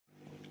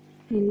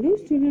Hello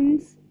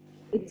students,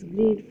 it's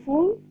grade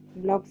 4,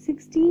 block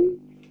 16,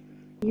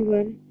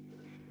 your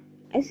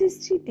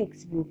SST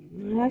textbook,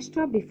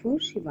 Maharashtra before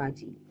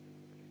Shivaji.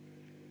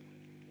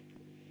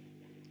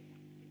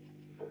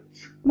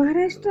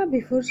 Maharashtra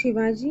before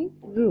Shivaji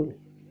rule.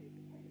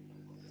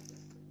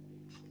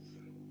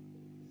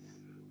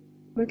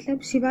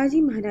 मतलब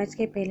शिवाजी महाराज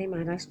के पहले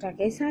महाराष्ट्र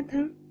कैसा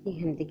था ये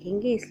हम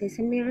देखेंगे इस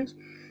लेसन में आज।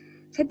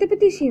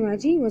 Chhatrapati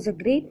Shivaji was a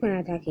great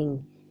Maratha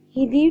king.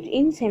 He lived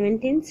in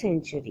 17th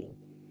century.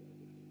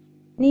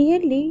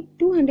 Nearly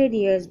 200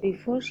 years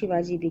before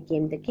Shivaji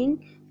became the king,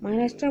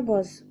 Maharashtra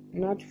was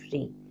not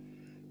free.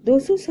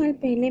 200 साल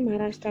पहले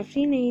महाराष्ट्र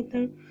फ्री नहीं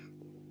था.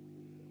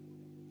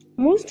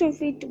 Most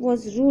of it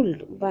was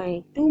ruled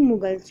by two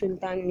Mughal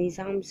Sultan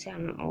Nizam Shah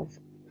of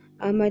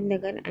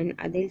Ahmednagar and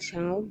Adil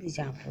Shah of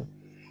Bijapur.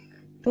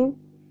 तो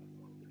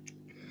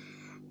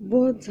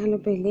बहुत सालों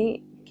पहले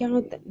क्या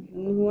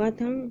हुआ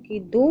था कि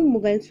दो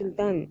मुगल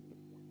सुल्तान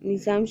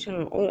निजाम शाह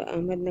और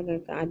अहमदनगर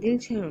का आदिल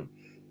शाह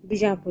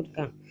बीजापुर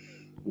का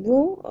वो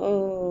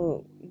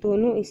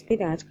दोनों इस पे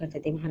राज करते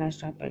थे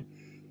महाराष्ट्र पर.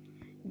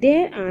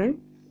 There are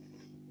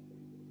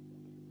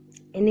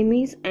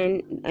enemies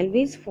and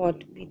always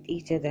fought with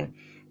each other.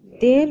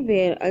 There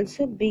were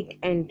also big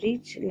and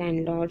rich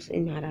landlords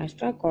in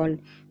Maharashtra called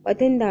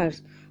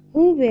Patandars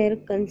who were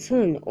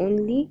concerned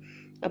only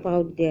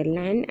about their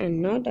land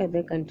and not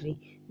other country.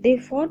 They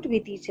fought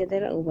with each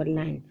other over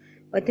land.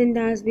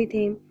 Patandars भी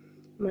थे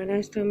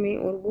महाराष्ट्र में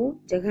और वो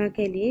जगह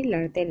के लिए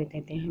लड़ते रहते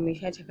थे,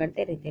 हमेशा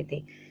झगड़ते रहते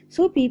थे.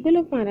 So people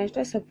of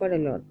Maharashtra suffered a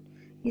lot.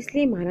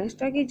 इसलिए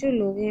महाराष्ट्र के जो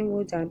लोग हैं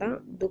वो ज़्यादा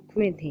दुख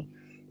में थे.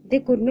 They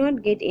could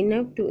not get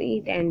enough to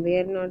eat and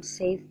were not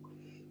safe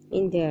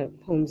in their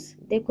homes.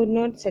 They could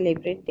not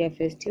celebrate their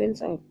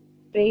festivals or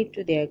pray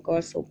to their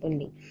gods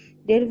openly.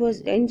 There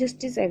was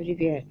injustice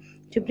everywhere.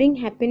 To bring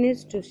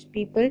happiness to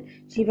people,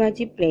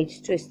 Shivaji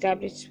pledged to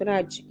establish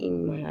Swaraj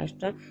in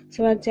Maharashtra.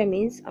 Swaraj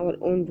means our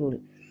own rule.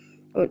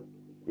 और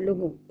लोग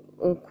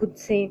खुद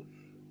से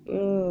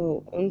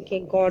उनके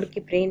God की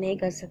pray नहीं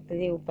कर सकते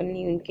थे,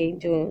 ओपनली उनके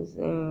जो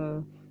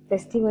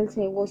फेस्टिवल्स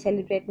है वो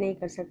सेलिब्रेट नहीं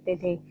कर सकते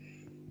थे,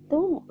 तो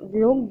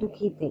लोग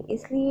दुखी थे.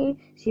 इसलिए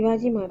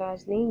शिवाजी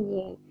महाराज ने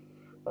ये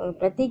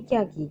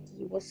प्रतिज्ञा की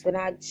कि वो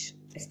स्वराज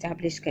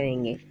एस्टैब्लिश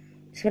करेंगे.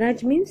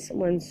 Swaraj means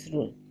once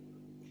rule.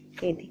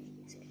 ये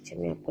देखिए इस पिक्चर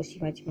में आपको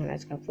शिवाजी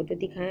महाराज का फोटो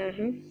दिखाया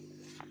है.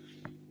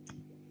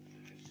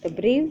 The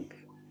brave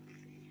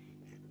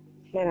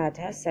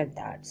Maratha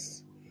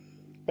sardars.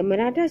 The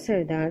Maratha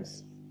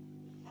sardars,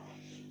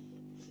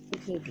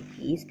 ये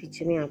देखिए इस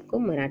पिक्चर में आपको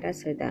मराठा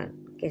सरदार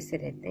कैसे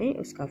रहते हैं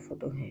उसका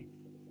फोटो है.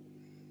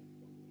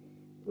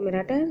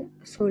 Maratha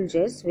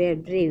soldiers were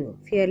brave,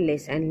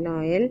 fearless and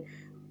loyal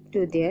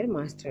to their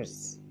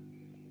masters.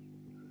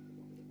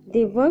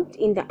 They worked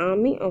in the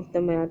army of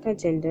the Maratha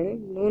general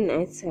known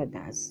as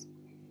Sardars.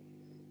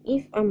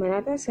 If a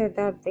Maratha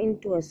Sardar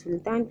went to a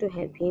Sultan to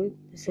help him,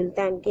 the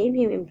Sultan gave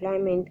him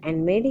employment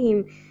and made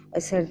him a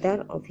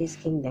Sardar of his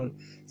kingdom.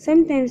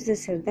 Sometimes the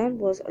Sardar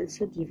was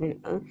also given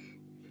a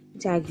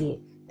Jagir.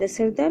 The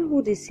Sardar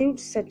who received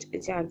such a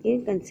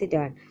Jagir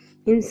considered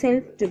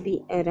himself to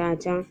be a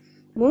Raja.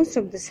 Most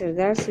of the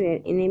Sardars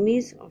were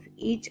enemies of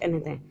each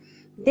another.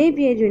 They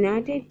were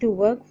united to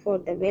work for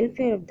the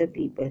welfare of the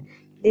people.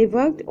 They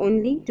worked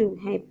only to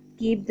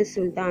keep the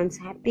sultans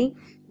happy.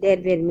 There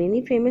were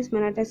many famous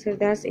Maratha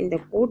Sardars in the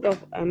court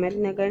of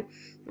Ahmednagar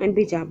and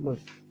Bijapur.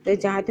 The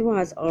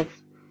Jadavas of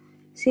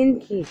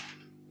Sindhi,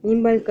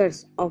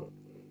 Nimbalkars of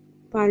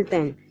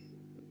Paltan,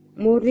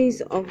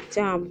 Moris of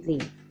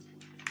Chabli,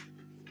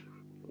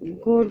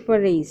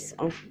 Gorparis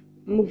of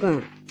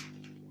Muga,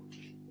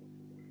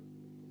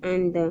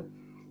 and the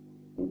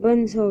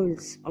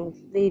Bansols of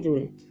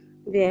Verul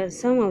were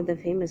some of the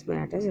famous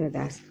Maratha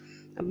Sardars.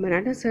 अब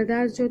मराठा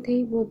सरदार जो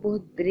थे वो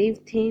बहुत brave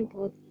थे,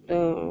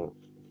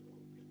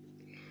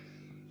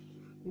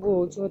 वो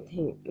जो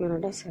थे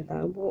मराठा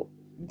सरदार वो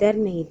डर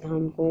नहीं था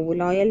उनको, वो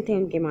लॉयल थे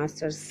उनके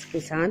मास्टर्स के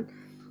साथ,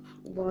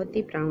 बहुत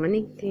ही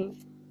प्रामाणिक थे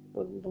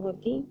और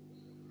बहुत ही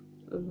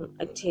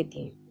अच्छे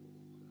थे.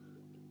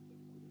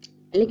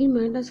 लेकिन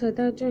मराठा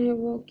सरदार जो है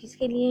वो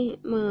किसके लिए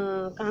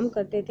काम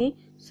करते थे?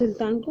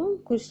 सुल्तान को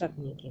खुश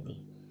रखने के लिए.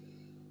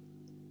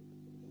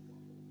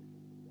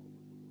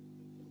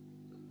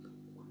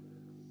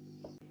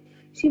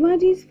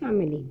 शिवाजी's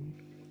फैमिली.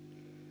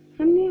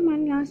 हमने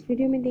हमारे लास्ट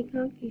वीडियो में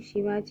देखा कि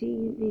शिवाजी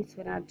ने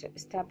स्वराज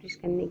एस्टैब्लिश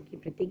करने की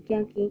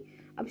प्रतिज्ञा की.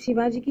 अब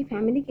शिवाजी की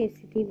फैमिली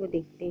कैसी थी वो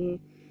देखते हैं.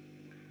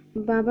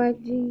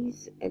 बाबाजी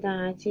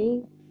Raje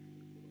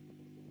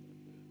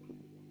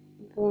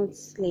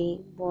Bhosale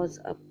was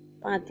a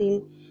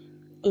patil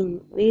in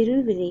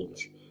Verul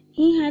village.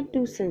 He had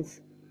two sons.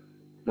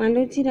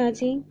 Maloji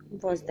Raje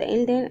was the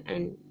elder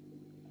and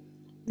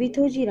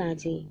Vithoji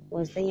Raje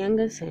was the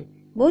younger son.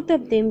 Both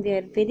of them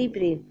were very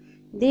brave.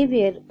 They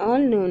were all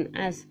known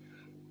as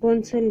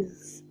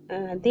consuls.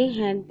 They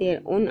had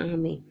their own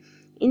army.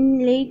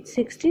 In late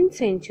 16th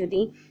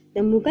century,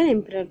 the Mughal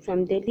emperor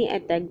from Delhi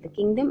attacked the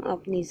kingdom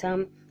of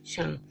Nizam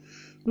Shah.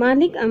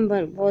 Malik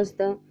Ambar was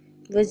the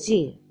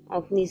Wazir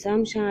of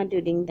Nizam Shah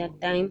during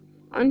that time.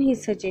 On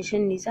his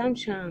suggestion, Nizam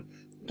Shah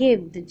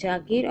gave the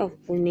Jagir of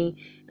Pune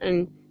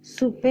and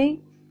Supe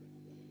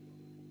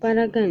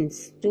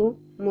Paragans to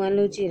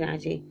Mualoji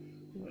Raje.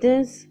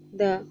 Thus,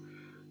 the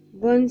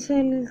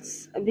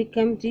Bansals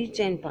became rich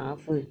and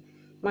powerful.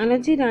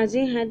 Mualoji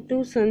Raje had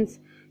two sons,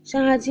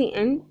 Shahaji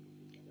and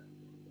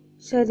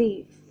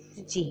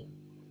Sharifji.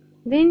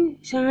 When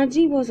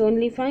Shahaji was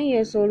only 5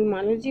 years old,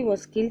 Mualoji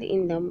was killed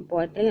in the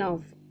battle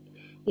of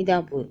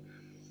Idapur.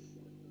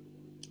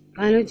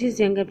 Mualoji's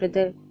younger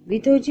brother,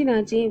 Vithoji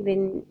Raje,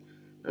 when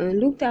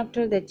looked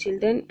after the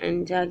children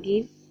and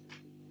Jagir.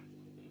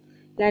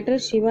 Later,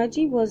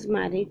 Shivaji was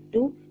married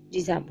to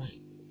Jizabai.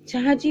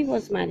 Shahaji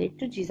was married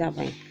to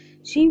Jizabai.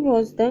 She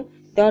was the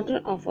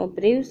daughter of a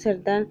brave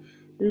Sardar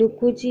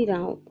Lukhuji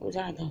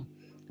Radha.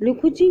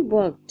 Lukhuji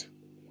worked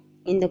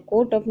in the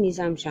court of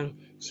Nizam Shah.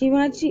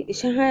 Shivaji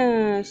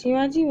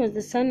was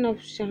the son of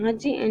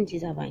Shahaji and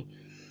Jizabai.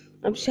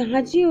 अब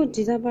शाहजी और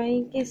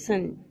जीजाबाई के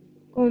सन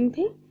कौन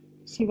थे?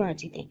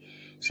 शिवाजी थे.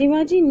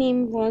 Shivaji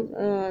name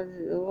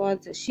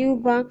was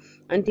Shiva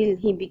until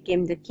he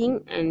became the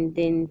king, and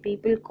then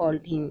people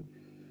called him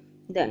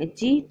the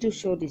Ji to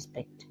show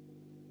respect.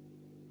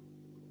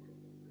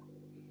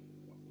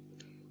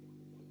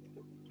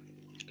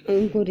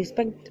 उनको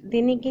respect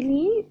देने के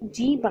लिए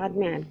जी बाद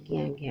में ऐड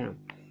किया गया.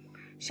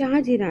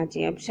 Shahaji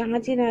Raje. अब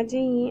Shahaji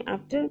Raje,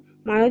 after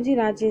Mualoji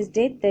Raje's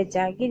death, the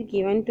Jagir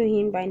given to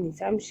him by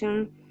Nizam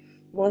Shah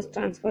was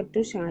transferred to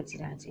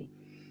Shahaji Raje.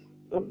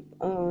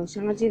 अब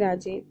शाहजी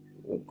राजे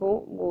को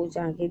वो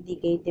जागीर दी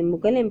गई थी.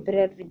 Mughal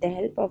emperor with the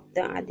help of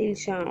the Adil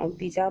Shah of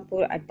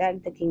Bijapur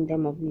attacked the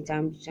kingdom of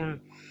Nizam Shah.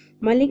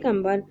 Malik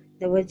Ambar,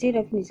 the wazir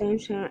of Nizam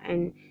Shah,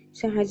 and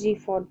Shahaji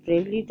fought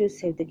bravely to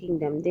save the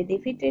kingdom. They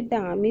defeated the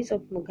armies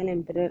of Mughal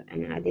Emperor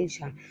and Adil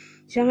Shah.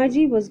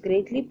 Shahaji was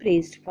greatly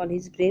praised for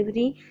his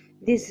bravery.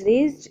 This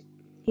raised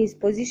his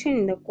position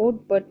in the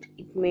court, but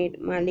it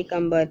made Malik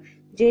Ambar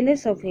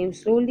jealous of him.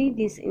 Slowly,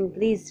 this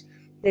increased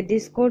the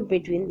discord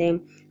between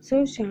them.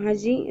 So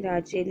Shahaji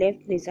Raje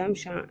left Nizam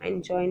Shah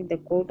and joined the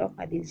court of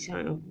Adil Shah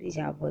of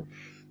Bijapur.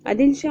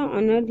 Adil Shah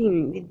honored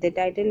him with the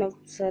title of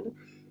Sar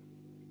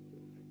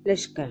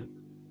Lashkar.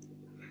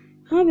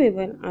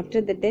 However, after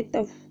the death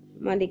of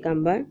Malik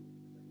Ambar,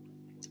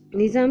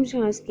 Nizam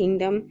Shah's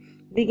kingdom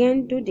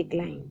began to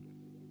decline.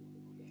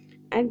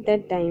 At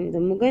that time, the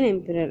Mughal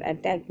emperor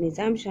attacked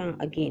Nizam Shah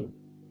again.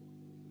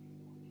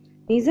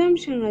 Nizam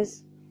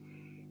Shah's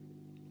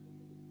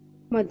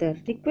mother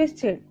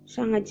requested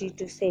Shahaji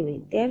to save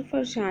it. Therefore,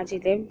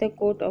 Shahaji left the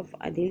court of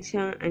Adil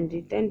Shah and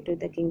returned to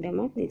the kingdom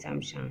of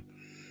Nizam Shah.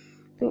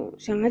 तो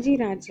शाहजी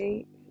राजे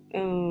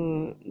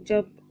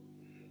जब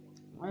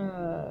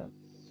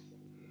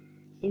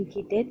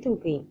इनकी death हो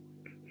गई,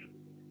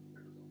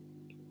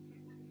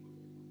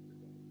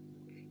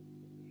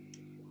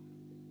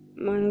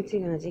 मानवजी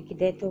राजे की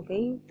death हो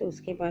गई, तो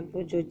उसके बाद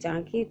वो जो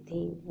जागीर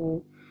थी वो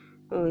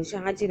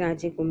शाहजी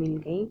राजे को मिल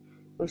गई.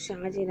 और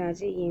शाहजी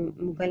राजे ये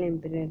मुगल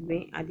एम्परर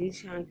में आदिल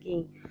शाह की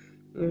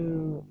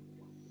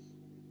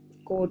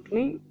कोर्ट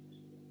में,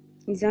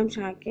 निज़ाम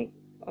शाह के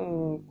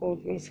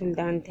कोर्ट में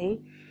सुल्तान थे.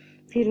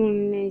 फिर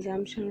उन्होंने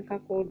निज़ाम शाह का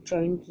कोर्ट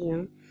ज्वाइन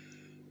किया.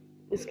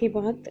 उसके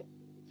बाद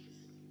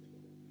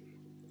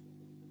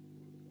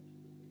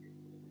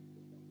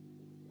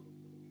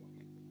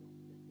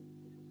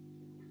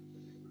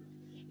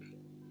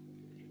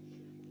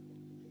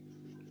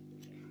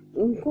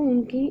उनको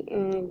उनकी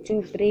जो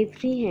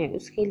ब्रेवरी है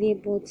उसके लिए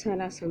बहुत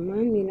सारा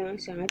सम्मान मिला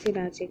शाहजी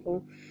राजे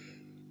को.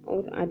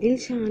 और आदिल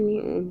शाह ने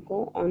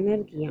उनको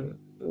ऑनर किया,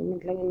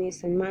 मतलब उन्हें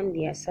सम्मान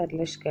दिया, सर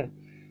लश्कर,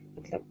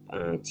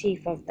 मतलब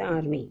चीफ ऑफ द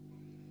आर्मी.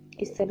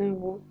 इस तरह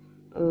वो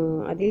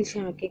आदिल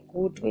शाह के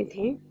कोर्ट में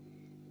थे.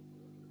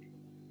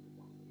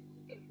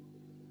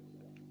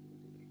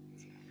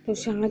 तो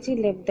Shahaji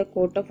left the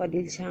court of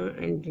Adil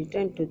Shah and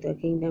return to the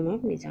kingdom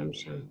of निज़ाम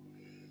शाह.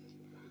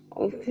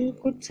 और फिर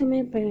कुछ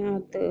समय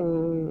बाद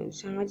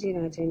शाहजी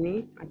राजे ने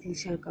आदिल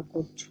शाह का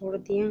कोर्ट छोड़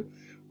दिया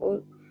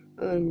और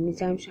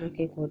निज़ाम शाह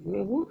के कोर्ट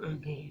में वो आ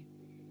गए.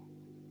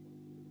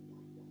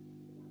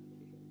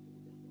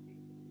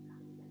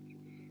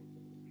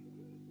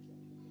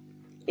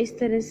 इस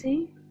तरह से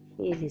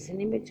ये लेसन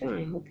है बच्चों.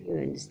 I hope you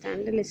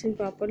understand the lesson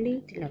properly.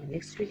 Till our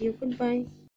next video. Good bye.